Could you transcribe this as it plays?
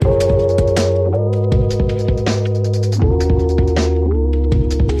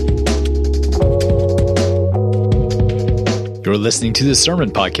listening to the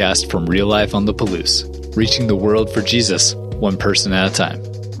Sermon Podcast from Real Life on the Palouse, reaching the world for Jesus, one person at a time.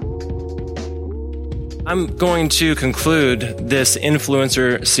 I'm going to conclude this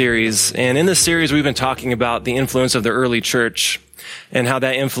influencer series, and in this series we've been talking about the influence of the early church and how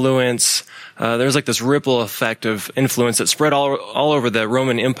that influence, there's like this ripple effect of influence that spread all over the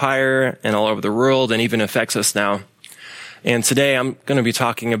Roman Empire and all over the world and even affects us now. And today I'm going to be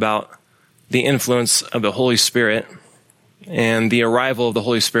talking about the influence of the Holy Spirit and the arrival of the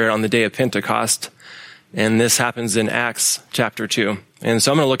Holy Spirit on the day of Pentecost. And this happens in Acts chapter 2. And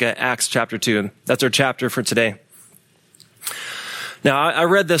so I'm going to look at Acts chapter 2. That's our chapter for today. Now, I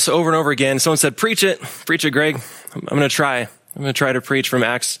read this over and over again. Someone said, preach it, Greg. I'm going to try. I'm going to try to preach from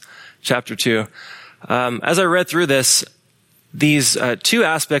Acts chapter 2. As I read through this, these two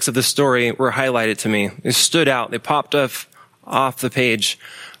aspects of the story were highlighted to me. They stood out. They popped up off the page,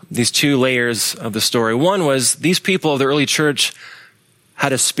 these two layers of the story. One was these people of the early church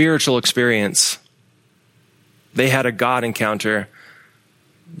had a spiritual experience. They had a God encounter.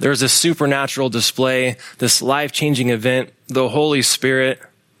 There was a supernatural display, this life-changing event, the Holy Spirit.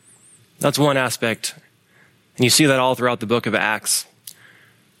 That's one aspect. And you see that all throughout the book of Acts.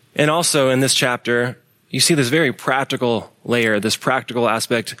 And also in this chapter, you see this very practical layer, this practical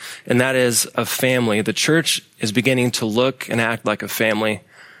aspect, and that is a family. The church is beginning to look and act like a family.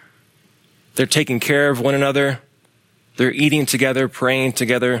 They're taking care of one another. They're eating together, praying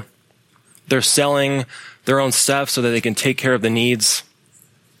together. They're selling their own stuff so that they can take care of the needs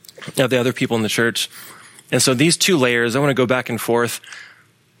of the other people in the church. And so these two layers, I want to go back and forth.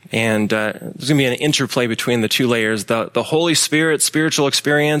 And there's going to be an interplay between the two layers. The Holy Spirit, spiritual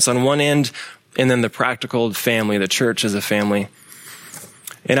experience on one end, and then the practical family, the church as a family.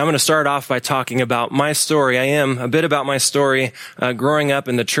 And I'm going to start off by talking about my story. A bit about my story growing up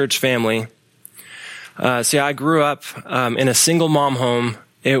in the church family. I grew up in a single mom home.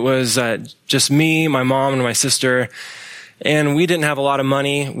 It was just me, my mom, and my sister. And we didn't have a lot of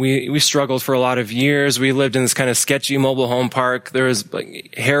money. We struggled for a lot of years. We lived in this kind of sketchy mobile home park. There was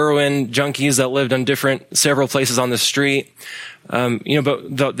like heroin junkies that lived on several places on the street. But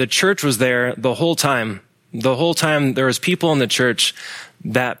the church was there the whole time. The whole time there was people in the church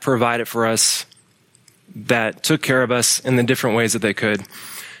that provided for us, that took care of us in the different ways that they could.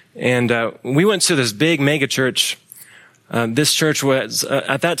 And we went to this big mega church. This church was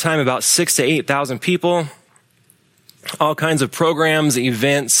at that time about 6,000 to 8,000 people. All kinds of programs,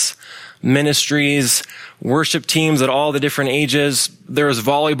 events, ministries, worship teams at all the different ages. There was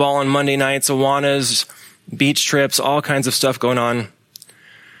volleyball on Monday nights, Awanas, beach trips, all kinds of stuff going on.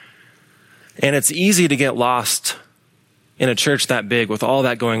 And it's easy to get lost in a church that big with all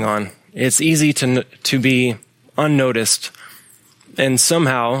that going on. It's easy to be unnoticed. And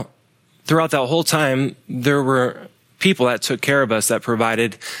somehow, throughout that whole time, there were people that took care of us, that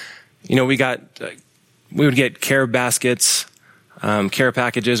provided. We would get care baskets, care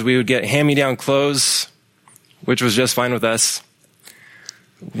packages. We would get hand-me-down clothes, which was just fine with us.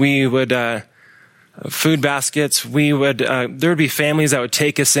 We would, food baskets. there would be families that would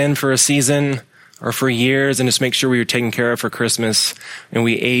take us in for a season or for years and just make sure we were taken care of for Christmas. And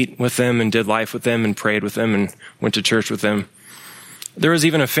we ate with them and did life with them and prayed with them and went to church with them. There was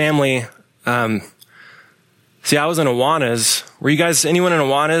even a family, I was in Awanas. Were you guys, anyone in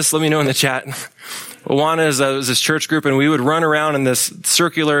Awanas? Let me know in the chat. Awanas was this church group, and we would run around in this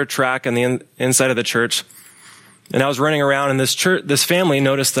circular track on the inside of the church. And I was running around, and this family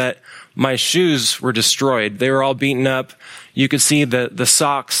noticed that my shoes were destroyed. They were all beaten up. You could see the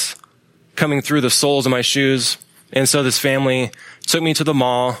socks coming through the soles of my shoes. And so this family took me to the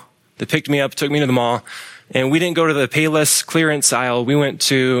mall. They picked me up, took me to the mall. And we didn't go to the Payless clearance aisle. We went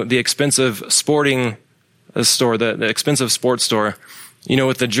to the expensive sporting store, the expensive sports store,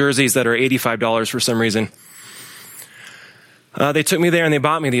 with the jerseys that are $85 for some reason. They took me there and they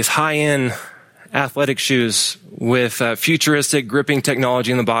bought me these high-end athletic shoes with futuristic gripping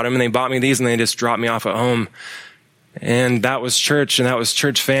technology in the bottom. And they bought me these and they just dropped me off at home. And that was church, and that was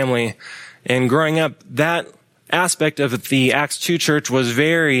church family. And growing up, that aspect of the Acts 2 church was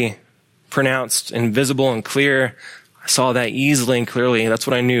very pronounced and visible and clear. I saw that easily and clearly. That's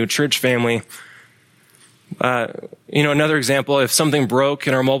what I knew, church family. Another example, if something broke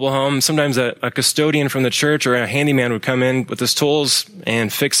in our mobile home, sometimes a custodian from the church or a handyman would come in with his tools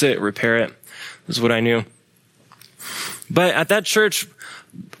and fix it, repair it. This is what I knew. But at that church,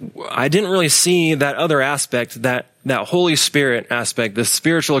 I didn't really see that other aspect, that Holy Spirit aspect, the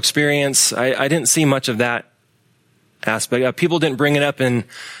spiritual experience. I didn't see much of that aspect. People didn't bring it up in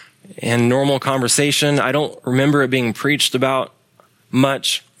normal conversation. I don't remember it being preached about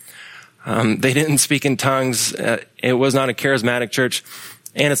much. They didn't speak in tongues. It was not a charismatic church.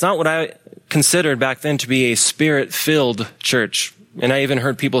 And it's not what I considered back then to be a spirit-filled church. And I even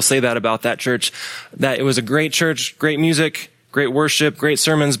heard people say that about that church, that it was a great church, great music, great worship, great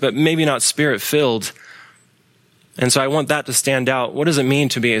sermons, but maybe not spirit-filled. And so I want that to stand out. What does it mean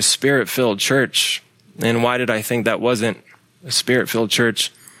to be a spirit-filled church? And why did I think that wasn't a spirit-filled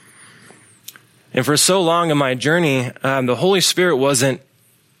church? And for so long in my journey, the Holy Spirit wasn't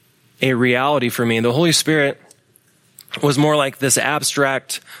a reality for me. The Holy Spirit was more like this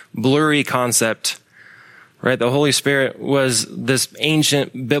abstract, blurry concept, right? The Holy Spirit was this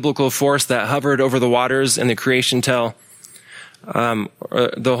ancient biblical force that hovered over the waters in the creation tale.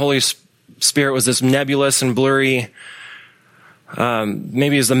 The Holy Spirit was this nebulous and blurry,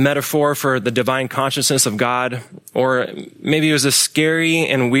 maybe as a metaphor for the divine consciousness of God, or maybe it was a scary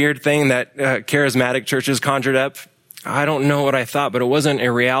and weird thing that charismatic churches conjured up. I don't know what I thought, but it wasn't a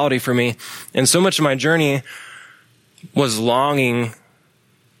reality for me. And so much of my journey was longing,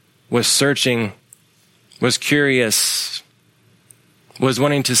 was searching, was curious, was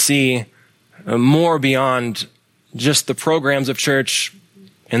wanting to see more beyond just the programs of church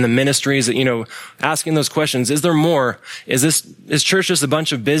and the ministries that, asking those questions. Is there more? Is church just a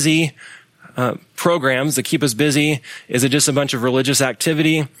bunch of busy programs that keep us busy? Is it just a bunch of religious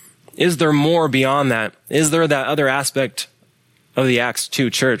activity? Is there more beyond that? Is there that other aspect of the Acts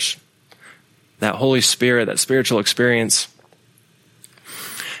 2 church? That Holy Spirit, that spiritual experience.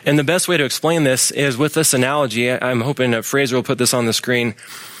 And the best way to explain this is with this analogy. I'm hoping Fraser will put this on the screen.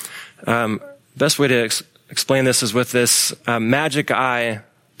 Best way to explain this is with this magic eye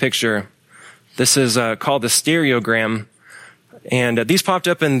picture. This is called the stereogram. And these popped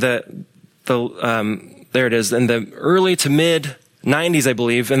up in there it is, in the early to mid 90s, I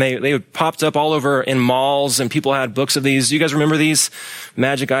believe, and they popped up all over in malls, and people had books of these. Do you guys remember these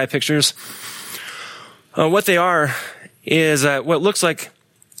magic eye pictures? What they are is what looks like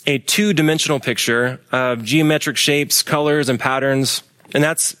a two-dimensional picture of geometric shapes, colors, and patterns, and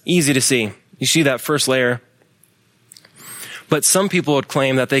that's easy to see. You see that first layer. But some people would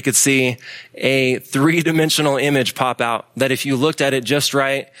claim that they could see a three-dimensional image pop out, that if you looked at it just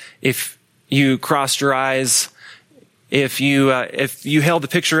right, if you crossed your eyes, if you held the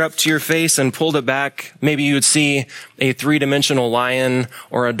picture up to your face and pulled it back, maybe you would see a three-dimensional lion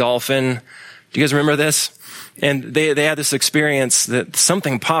or a dolphin. Do you guys remember this? And they had this experience that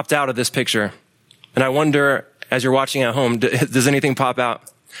something popped out of this picture. And I wonder, as you're watching at home, does anything pop out?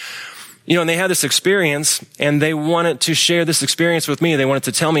 And they had this experience, and they wanted to share this experience with me. They wanted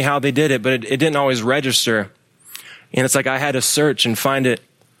to tell me how they did it, but it didn't always register. And it's like I had to search and find it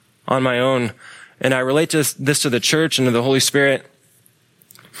on my own. And I relate this to the church and to the Holy Spirit,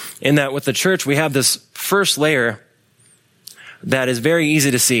 in that with the church, we have this first layer that is very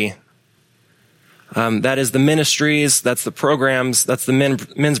easy to see. That is the ministries, that's the programs, that's the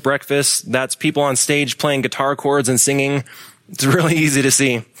men's breakfast, that's people on stage playing guitar chords and singing. It's really easy to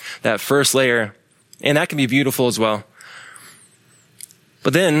see that first layer, and that can be beautiful as well.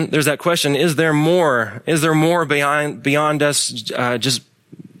 But then there's that question, is there more? Is there more beyond us just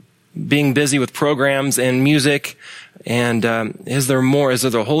being busy with programs and music? And is there more? Is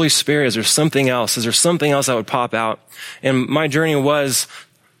there the Holy Spirit? Is there something else? Is there something else that would pop out? And my journey was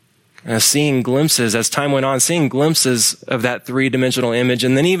seeing glimpses as time went on, seeing glimpses of that three-dimensional image,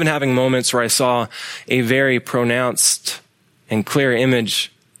 and then even having moments where I saw a very pronounced and clear image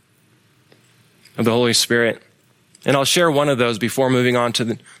of the Holy Spirit. And I'll share one of those before moving on to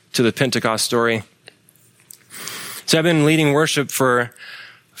the Pentecost story. So I've been leading worship for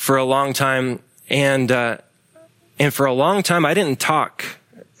a long time, and for a long time I didn't talk.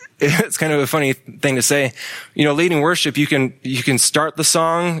 It's kind of a funny thing to say. Leading worship, you can start the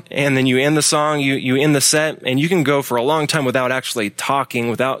song, and then you end the song, you end the set, and you can go for a long time without actually talking,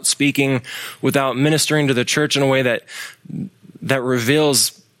 without speaking, without ministering to the church in a way that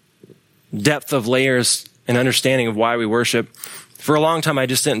reveals depth of layers and understanding of why we worship. For a long time, I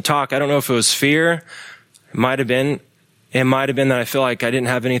just didn't talk. I don't know if it was fear. It might have been. It might have been that I feel like I didn't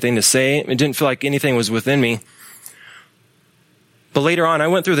have anything to say. It didn't feel like anything was within me. But later on, I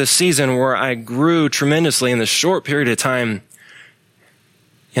went through this season where I grew tremendously in this short period of time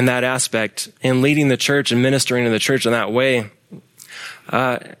in that aspect, in leading the church and ministering to the church in that way.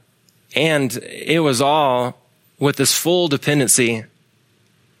 And it was all with this full dependency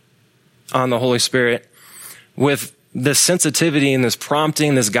on the Holy Spirit, with this sensitivity and this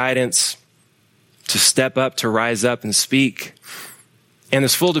prompting, this guidance to step up, to rise up and speak, and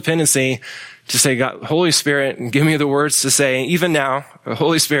this full dependency to say, God, Holy Spirit, give me the words to say, even now,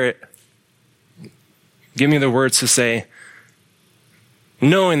 Holy Spirit, give me the words to say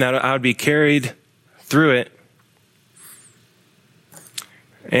knowing that I would be carried through it.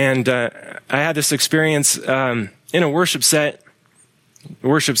 And I had this experience in a worship service.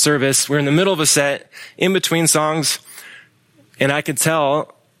 We're in the middle of a set, in between songs, and I could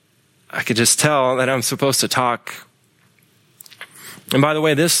just tell that I'm supposed to talk. And by the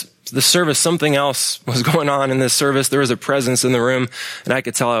way, the service, something else was going on in this service. There was a presence in the room, and I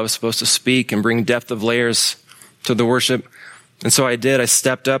could tell I was supposed to speak and bring depth of layers to the worship. And so I did. I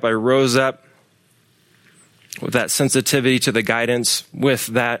stepped up. I rose up with that sensitivity to the guidance, with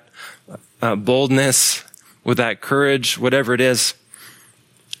that boldness, with that courage, whatever it is.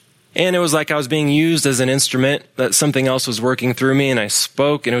 And it was like I was being used as an instrument, that something else was working through me, and I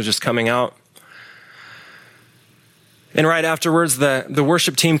spoke, and it was just coming out. And right afterwards, the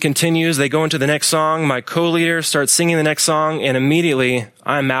worship team continues. They go into the next song. My co-leader starts singing the next song, and immediately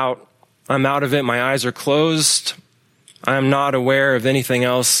I'm out. I'm out of it. My eyes are closed. I'm not aware of anything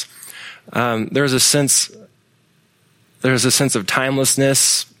else. There's a sense of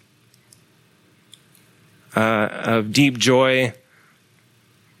timelessness, of deep joy,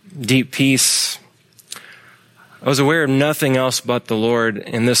 deep peace. I was aware of nothing else but the Lord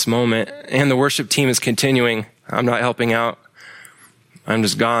in this moment, and the worship team is continuing. I'm not helping out. I'm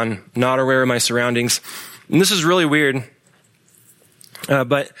just gone, not aware of my surroundings. And this is really weird.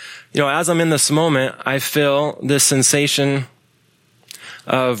 But, as I'm in this moment, I feel this sensation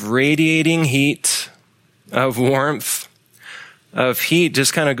of radiating heat, of warmth, of heat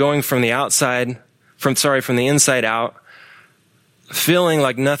just kind of going from the inside out, feeling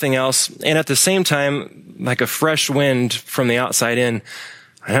like nothing else. And at the same time, like a fresh wind from the outside in.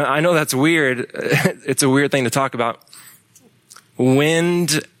 I know that's weird. It's a weird thing to talk about.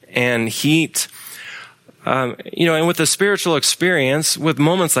 Wind and heat. And with the spiritual experience, with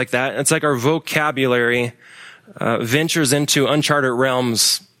moments like that, it's like our vocabulary ventures into uncharted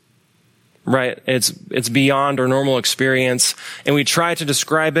realms, right? It's beyond our normal experience. And we try to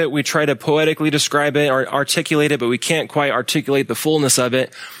describe it. We try to poetically describe it or articulate it, but we can't quite articulate the fullness of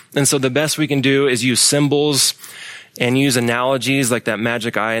it. And so the best we can do is use symbols and use analogies like that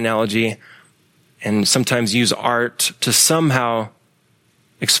magic eye analogy, and sometimes use art to somehow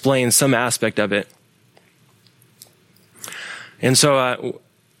explain some aspect of it. And so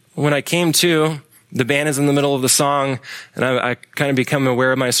when I came to, the band is in the middle of the song, and I kind of become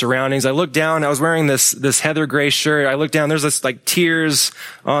aware of my surroundings. I look down. I was wearing this heather gray shirt. I look down. There's this tears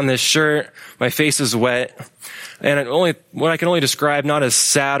on this shirt. My face is wet, and what I can only describe, not as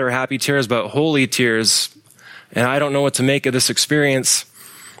sad or happy tears, but holy tears. And I don't know what to make of this experience.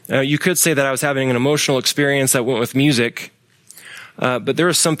 You could say that I was having an emotional experience that went with music, but there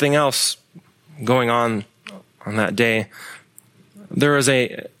was something else going on that day. There was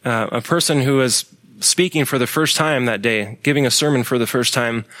a person who was speaking for the first time that day, giving a sermon for the first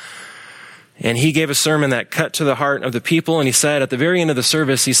time. And he gave a sermon that cut to the heart of the people. And he said, at the very end of the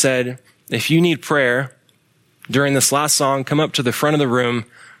service, he said, if you need prayer during this last song, come up to the front of the room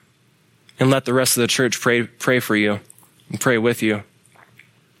and let the rest of the church pray for you and pray with you.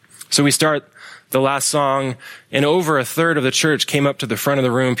 So we start the last song, and over a third of the church came up to the front of the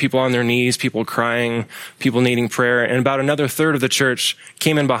room, people on their knees, people crying, people needing prayer. And about another third of the church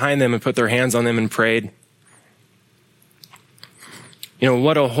came in behind them and put their hands on them and prayed.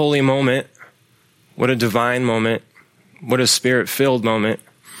 What a holy moment. What a divine moment. What a spirit-filled moment.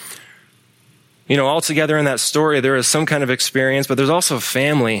 All together in that story, there is some kind of experience, but there's also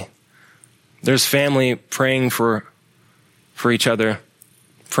family. There's family praying for each other,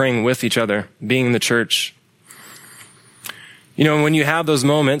 praying with each other, being in the church. When you have those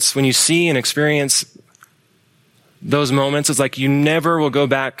moments, when you see and experience those moments, it's like you never will go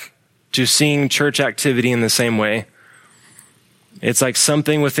back to seeing church activity in the same way. It's like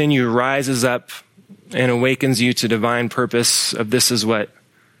something within you rises up and awakens you to divine purpose of this is what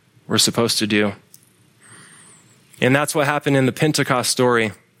we're supposed to do. And that's what happened in the Pentecost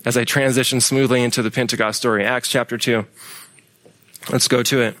story as I transition smoothly into the Pentecost story, Acts chapter 2. Let's go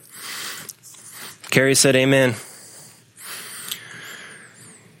to it. Carrie said amen.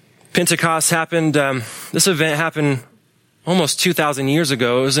 Pentecost happened, this event happened almost 2,000 years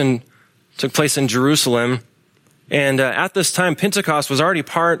ago. Took place in Jerusalem. And at this time, Pentecost was already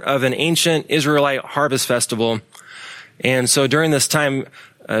part of an ancient Israelite harvest festival. And so during this time,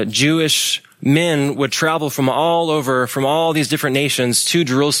 Jewish men would travel from all these different nations to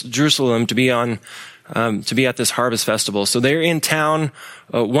Jerusalem to be at this harvest festival. So they're in town.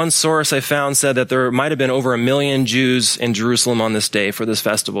 One source I found said that there might have been over 1 million Jews in Jerusalem on this day for this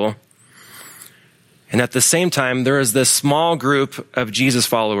festival. And at the same time, there is this small group of Jesus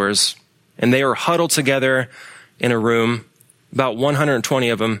followers, and they were huddled together in a room, about 120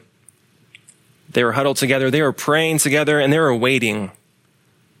 of them. They were huddled together. They were praying together, and they were waiting.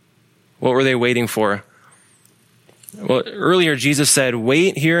 What were they waiting for? Well, earlier Jesus said,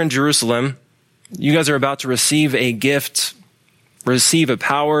 wait here in Jerusalem. You guys are about to receive a gift, receive a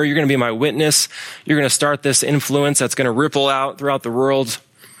power. You're going to be my witness. You're going to start this influence that's going to ripple out throughout the world.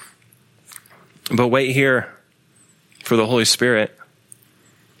 But wait here for the Holy Spirit.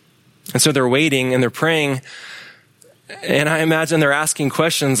 And so they're waiting and they're praying. And I imagine they're asking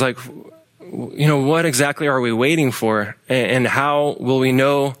questions like, what exactly are we waiting for? And how will we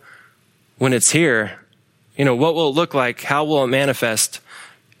know when it's here? What will it look like? How will it manifest?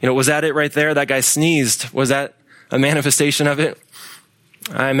 Was that it right there? That guy sneezed. Was that a manifestation of it?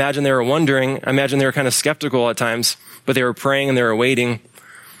 I imagine they were wondering. I imagine they were kind of skeptical at times, but they were praying and they were waiting.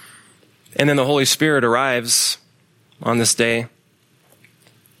 And then the Holy Spirit arrives on this day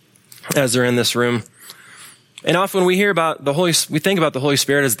as they're in this room. And often we think about the Holy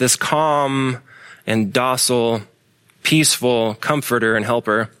Spirit as this calm and docile, peaceful comforter and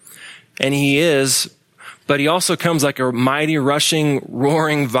helper. And he is, but he also comes like a mighty, rushing,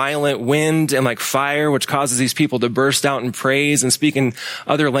 roaring, violent wind and like fire, which causes these people to burst out in praise and speak in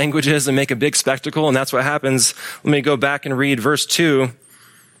other languages and make a big spectacle. And that's what happens. Let me go back and read verse 2.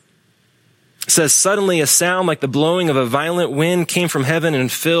 It says, suddenly a sound like the blowing of a violent wind came from heaven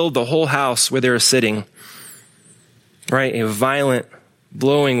and filled the whole house where they were sitting. Right? A violent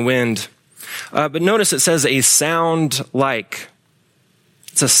blowing wind. But notice it says a sound like.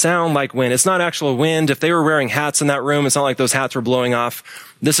 It's a sound like wind. It's not actual wind. If they were wearing hats in that room, it's not like those hats were blowing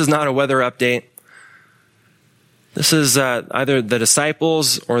off. This is not a weather update. This is either the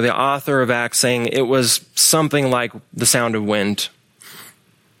disciples or the author of Acts saying it was something like the sound of wind.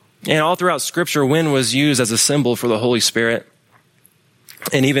 And all throughout Scripture, wind was used as a symbol for the Holy Spirit.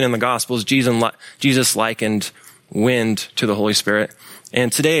 And even in the Gospels, Jesus likened wind to the Holy Spirit. And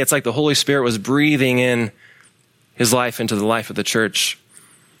today, it's like the Holy Spirit was breathing in his life into the life of the church.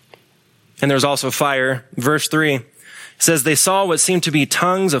 And there's also fire. Verse 3 says, they saw what seemed to be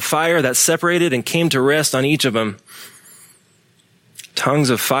tongues of fire that separated and came to rest on each of them. Tongues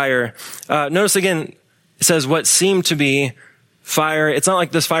of fire. Notice again, it says what seemed to be fire. It's not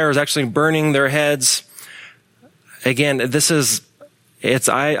like this fire was actually burning their heads. Again,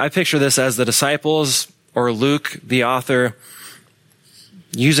 I picture this as the disciples or Luke, the author,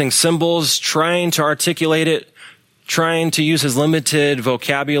 using symbols, trying to articulate it, trying to use his limited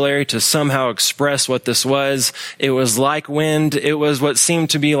vocabulary to somehow express what this was. It was like wind. It was what seemed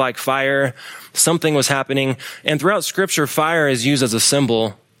to be like fire. Something was happening. And throughout Scripture, fire is used as a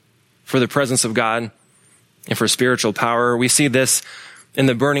symbol for the presence of God and for spiritual power. We see this in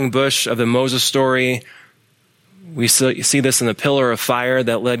the burning bush of the Moses story. We see this in the pillar of fire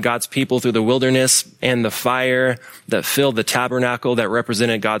that led God's people through the wilderness and the fire that filled the tabernacle that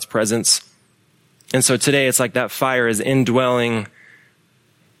represented God's presence. And so today it's like that fire is indwelling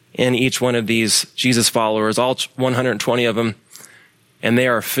in each one of these Jesus followers, all 120 of them, and they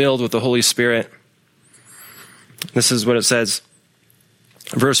are filled with the Holy Spirit. This is what it says.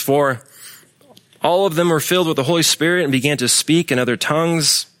 Verse 4, all of them were filled with the Holy Spirit and began to speak in other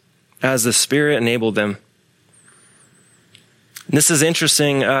tongues as the Spirit enabled them. And this is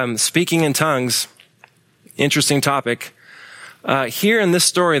interesting. Speaking in tongues, interesting topic. Here in this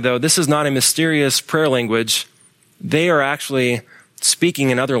story, though, this is not a mysterious prayer language. They are actually speaking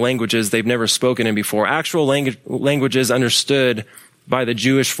in other languages they've never spoken in before. Actual languages understood by the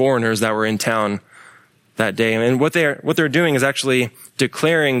Jewish foreigners that were in town that day. And what they're doing is actually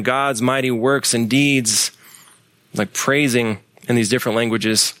declaring God's mighty works and deeds, like praising in these different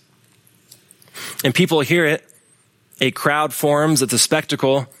languages. And people hear it. A crowd forms. It's a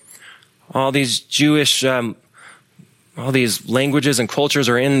spectacle. All these Jewish, all these languages and cultures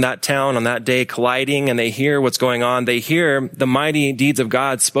are in that town on that day colliding, and they hear what's going on. They hear the mighty deeds of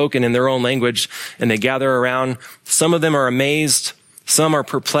God spoken in their own language, and they gather around. Some of them are amazed. Some are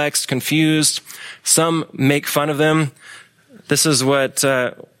perplexed, confused. Some make fun of them. This is what,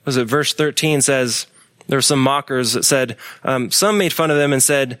 verse 13 says. There were some mockers that said, some made fun of them and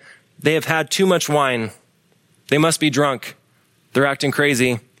said, they have had too much wine. They must be drunk. They're acting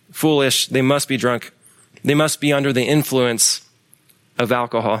crazy, foolish. They must be drunk. They must be under the influence of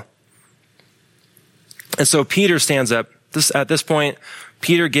alcohol. And so Peter stands up. At this point,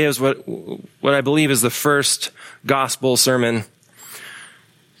 Peter gives what I believe is the first gospel sermon.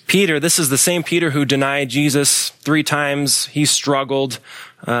 Peter, this is the same Peter who denied Jesus 3 times. He struggled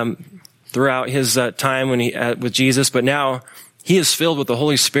throughout his time with Jesus, but now he is filled with the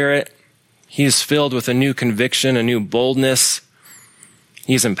Holy Spirit. He is filled with a new conviction, a new boldness.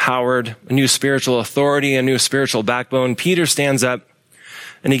 He's empowered, a new spiritual authority, a new spiritual backbone. Peter stands up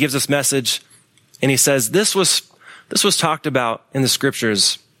and he gives this message and he says, this was talked about in the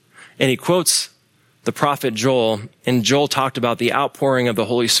scriptures. And he quotes the prophet Joel, and Joel talked about the outpouring of the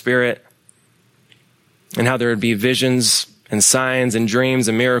Holy Spirit and how there would be visions and signs and dreams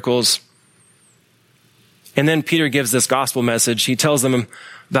and miracles. And then Peter gives this gospel message. He tells them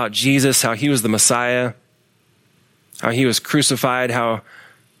about Jesus, how he was the Messiah, how he was crucified, how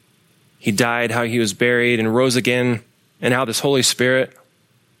he died, how he was buried and rose again, and how this Holy Spirit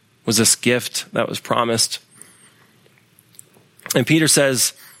was this gift that was promised. And Peter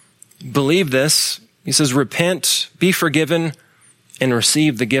says, believe this. He says, repent, be forgiven, and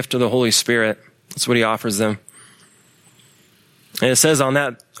receive the gift of the Holy Spirit. That's what he offers them. And it says on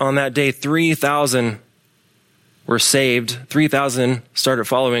that day, 3,000 were saved. 3,000 started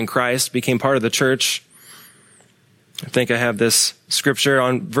following Christ, became part of the church. I think I have this scripture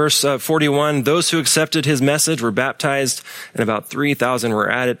on verse 41. Those who accepted his message were baptized, and about 3,000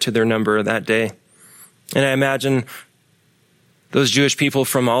 were added to their number that day. And I imagine those Jewish people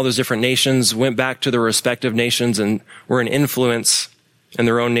from all those different nations went back to their respective nations and were an influence in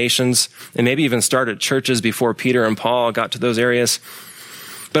their own nations, and maybe even started churches before Peter and Paul got to those areas.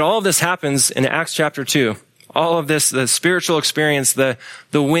 But all of this happens in Acts chapter 2. All of this, the spiritual experience, the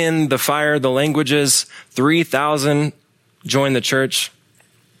wind, the fire, the languages, 3,000 join the church.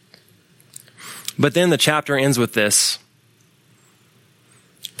 But then the chapter ends with this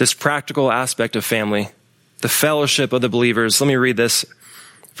practical aspect of family, the fellowship of the believers. Let me read this.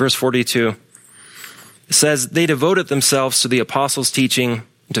 Verse 42. It says, they devoted themselves to the apostles' teaching,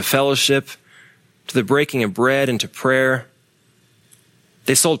 to fellowship, to the breaking of bread, and to prayer.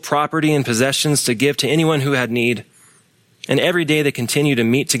 They sold property and possessions to give to anyone who had need. And every day they continued to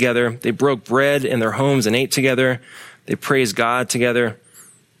meet together. They broke bread in their homes and ate together. They praised God together.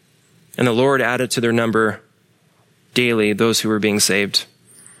 And the Lord added to their number daily those who were being saved.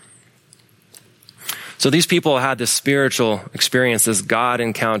 So these people had this spiritual experience, this God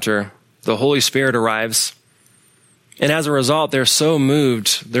encounter. The Holy Spirit arrives. And as a result, they're so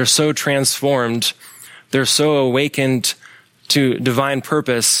moved. They're so transformed. They're so awakened to divine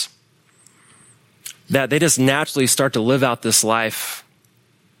purpose that they just naturally start to live out this life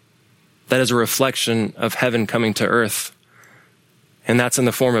that is a reflection of heaven coming to earth. And that's in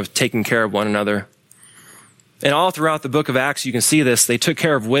the form of taking care of one another. And all throughout the book of Acts, you can see this. They took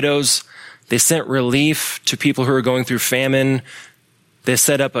care of widows. They sent relief to people who were going through famine. They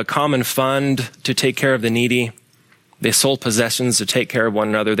set up a common fund to take care of the needy. They sold possessions to take care of one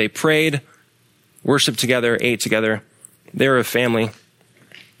another. They prayed, worshiped together, ate together. They were a family.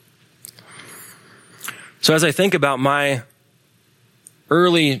 So as I think about my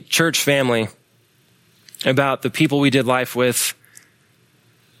early church family, about the people we did life with,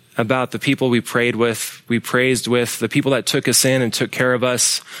 about the people we prayed with, we praised with, the people that took us in and took care of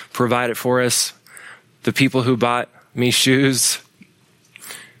us, provided for us, the people who bought me shoes,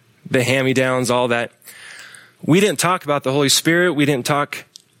 the hand-me-downs, all that. We didn't talk about the Holy Spirit. We didn't talk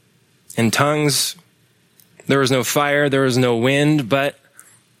in tongues. There was no fire. There was no wind, but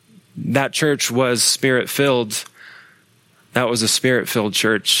that church was spirit-filled. That was a spirit-filled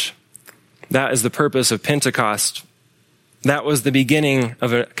church. That is the purpose of Pentecost. That was the beginning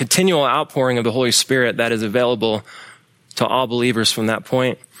of a continual outpouring of the Holy Spirit that is available to all believers from that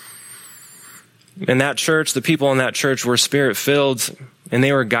point. And that church, the people in that church were spirit-filled, and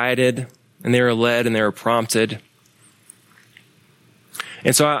they were guided, and they were led, and they were prompted.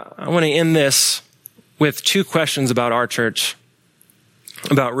 And so I want to end this with two questions about our church,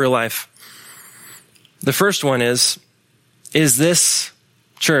 about Real Life. The first one is this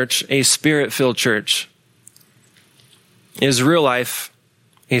church a spirit-filled church? Is Real Life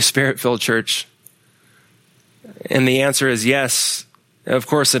a spirit-filled church? And the answer is yes. Of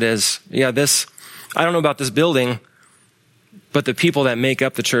course it is. Yeah, I don't know about this building, but the people that make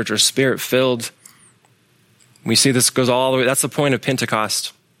up the church are spirit-filled. We see this goes all the way. That's the point of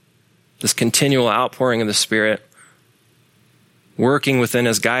Pentecost. This continual outpouring of the Spirit, working within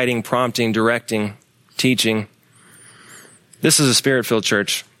us, guiding, prompting, directing, teaching. This is a spirit-filled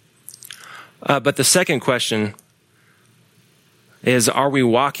church. But the second question is, are we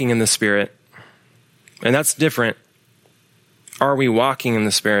walking in the Spirit? And that's different. Are we walking in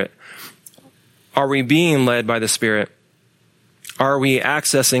the Spirit? Are we being led by the Spirit? Are we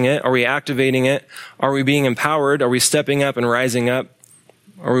accessing it? Are we activating it? Are we being empowered? Are we stepping up and rising up?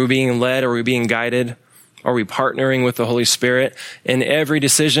 Are we being led? Are we being guided? Are we partnering with the Holy Spirit in every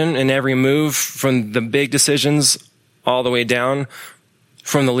decision, in every move, from the big decisions all the way down,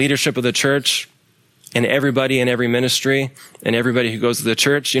 from the leadership of the church and everybody in every ministry and everybody who goes to the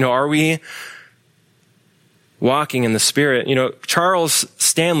church? Are we walking in the Spirit? Charles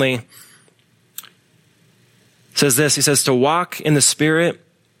Stanley says this. He says, to walk in the Spirit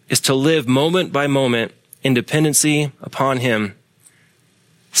is to live moment by moment in dependency upon him,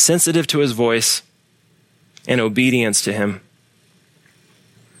 sensitive to his voice and obedience to him.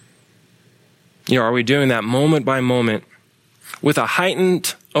 Are we doing that moment by moment with a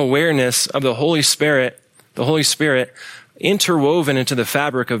heightened awareness of the Holy Spirit interwoven into the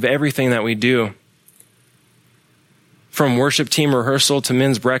fabric of everything that we do? From worship team rehearsal to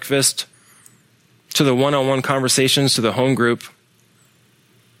men's breakfast, to the one-on-one conversations, to the home group.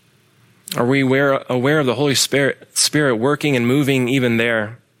 Are we aware of the Holy Spirit working and moving even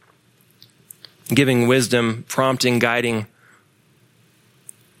there? Giving wisdom, prompting, guiding,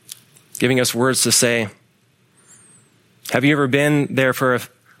 giving us words to say. Have you ever been there for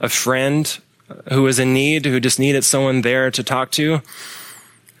a friend who was in need, who just needed someone there to talk to?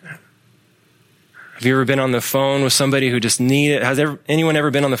 Have you ever been on the phone with somebody who just anyone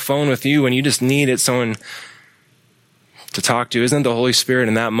ever been on the phone with you when you just needed someone to talk to? Isn't the Holy Spirit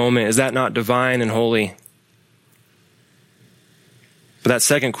in that moment, is that not divine and holy? But that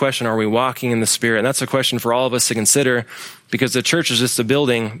second question, are we walking in the Spirit? And that's a question for all of us to consider, because the church is just a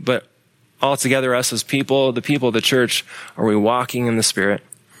building, but altogether us as people, the people of the church, are we walking in the Spirit?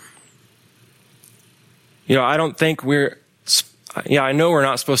 I don't think I know we're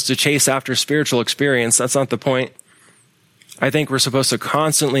not supposed to chase after spiritual experience. That's not the point. I think we're supposed to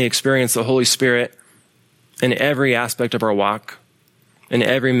constantly experience the Holy Spirit in every aspect of our walk, in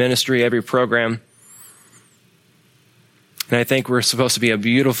every ministry, every program. And I think we're supposed to be a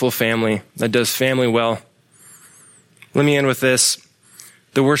beautiful family that does family well. Let me end with this.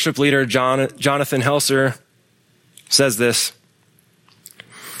 The worship leader, Jonathan Helser, says this.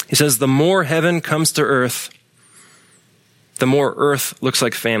 He says, the more heaven comes to earth, the more earth looks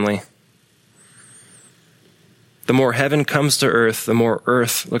like family. The more heaven comes to earth, the more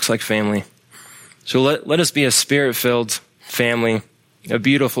earth looks like family. So let us be a Spirit-filled family, a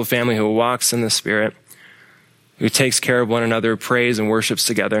beautiful family who walks in the Spirit, who takes care of one another, prays and worships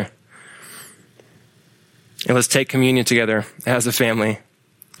together. And let's take communion together as a family.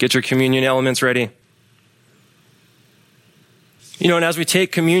 Get your communion elements ready. And as we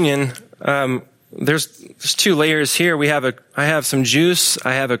take communion, there's two layers here. I have some juice.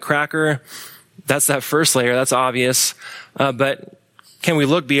 I have a cracker. That's that first layer. That's obvious. But can we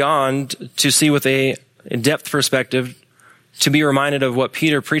look beyond to see with a depth perspective, to be reminded of what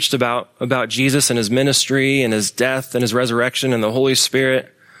Peter preached about Jesus and his ministry and his death and his resurrection and the Holy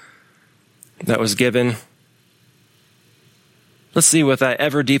Spirit that was given? Let's see with that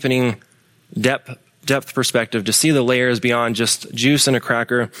ever-deepening depth perspective, to see the layers beyond just juice and a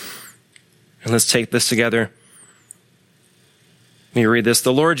cracker. And let's take this together. Let me read this.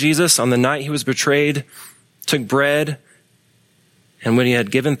 The Lord Jesus, on the night he was betrayed, took bread, and when he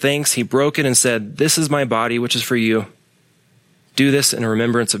had given thanks, he broke it and said, "This is my body, which is for you. Do this in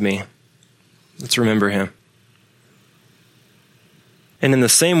remembrance of me." Let's remember him. And in the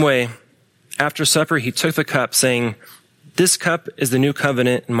same way, after supper, he took the cup, saying, "This cup is the new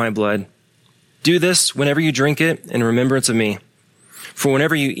covenant in my blood. Do this whenever you drink it in remembrance of me. For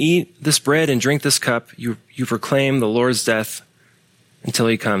whenever you eat this bread and drink this cup, you proclaim the Lord's death until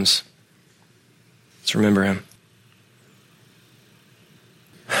he comes." Let's remember him.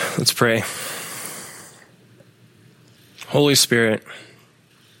 Let's pray. Holy Spirit,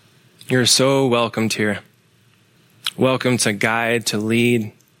 you're so welcomed here. Welcome to guide, to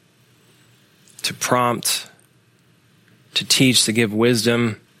lead, to prompt, to teach, to give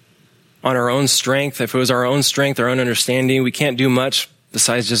wisdom on our own strength. If it was our own strength, our own understanding, we can't do much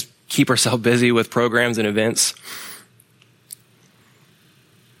besides just keep ourselves busy with programs and events.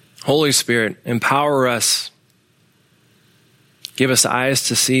 Holy Spirit, empower us. Give us eyes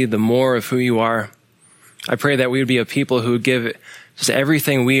to see the more of who you are. I pray that we would be a people who would give just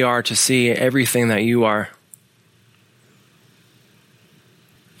everything we are to see everything that you are.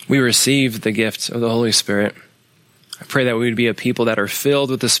 We receive the gift of the Holy Spirit. I pray that we would be a people that are filled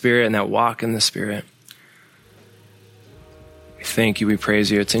with the Spirit and that walk in the Spirit. We thank you, we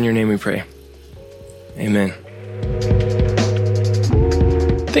praise you. It's in your name we pray. Amen.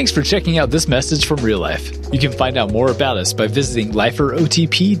 Thanks for checking out this message from Real Life. You can find out more about us by visiting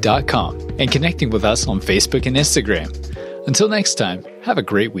liferotp.com and connecting with us on Facebook and Instagram. Until next time, have a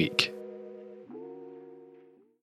great week.